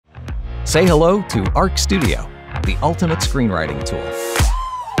Say hello to Arc Studio, the ultimate screenwriting tool.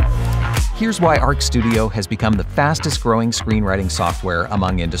 Here's why Arc Studio has become the fastest-growing screenwriting software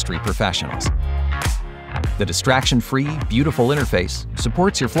among industry professionals. The distraction-free, beautiful interface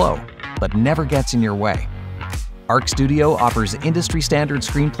supports your flow, but never gets in your way. Arc Studio offers industry-standard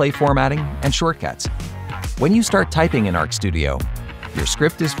screenplay formatting and shortcuts. When you start typing in Arc Studio, your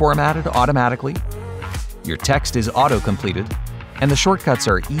script is formatted automatically, your text is auto-completed, and the shortcuts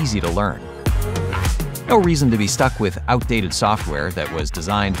are easy to learn. No reason to be stuck with outdated software that was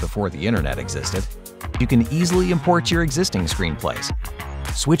designed before the internet existed. You can easily import your existing screenplays.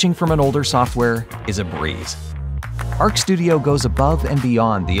 Switching from an older software is a breeze. Arc Studio goes above and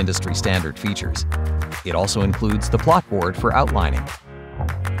beyond the industry standard features. It also includes the plot board for outlining.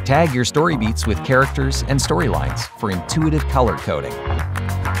 Tag your story beats with characters and storylines for intuitive color coding.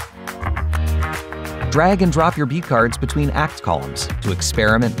 Drag and drop your beat cards between act columns to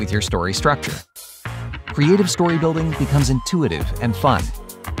experiment with your story structure. Creative story building becomes intuitive and fun.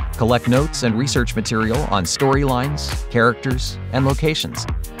 Collect notes and research material on storylines, characters, and locations.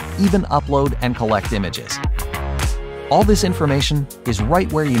 Even upload and collect images. All this information is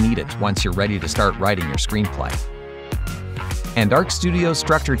right where you need it once you're ready to start writing your screenplay. And Arc Studio's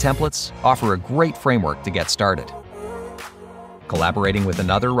structure templates offer a great framework to get started. Collaborating with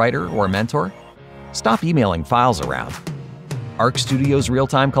another writer or mentor? Stop emailing files around. Arc Studio's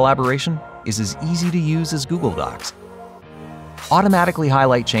real-time collaboration is as easy to use as Google Docs. Automatically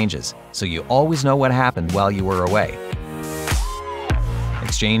highlight changes so you always know what happened while you were away.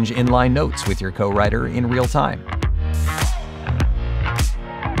 Exchange inline notes with your co-writer in real time.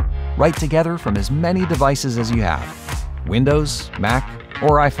 Write together from as many devices as you have: Windows, Mac,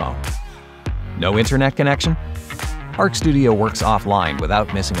 or iPhone. No internet connection? Arc Studio works offline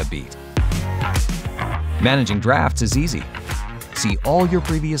without missing a beat. Managing drafts is easy. See all your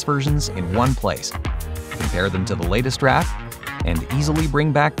previous versions in one place. Compare them to the latest draft, and easily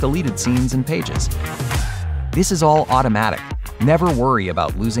bring back deleted scenes and pages. This is all automatic. Never worry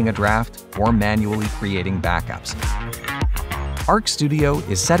about losing a draft or manually creating backups. Arc Studio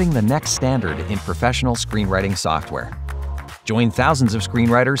is setting the next standard in professional screenwriting software. Join thousands of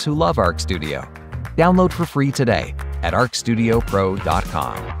screenwriters who love Arc Studio. Download for free today at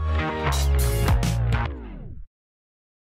arcstudiopro.com.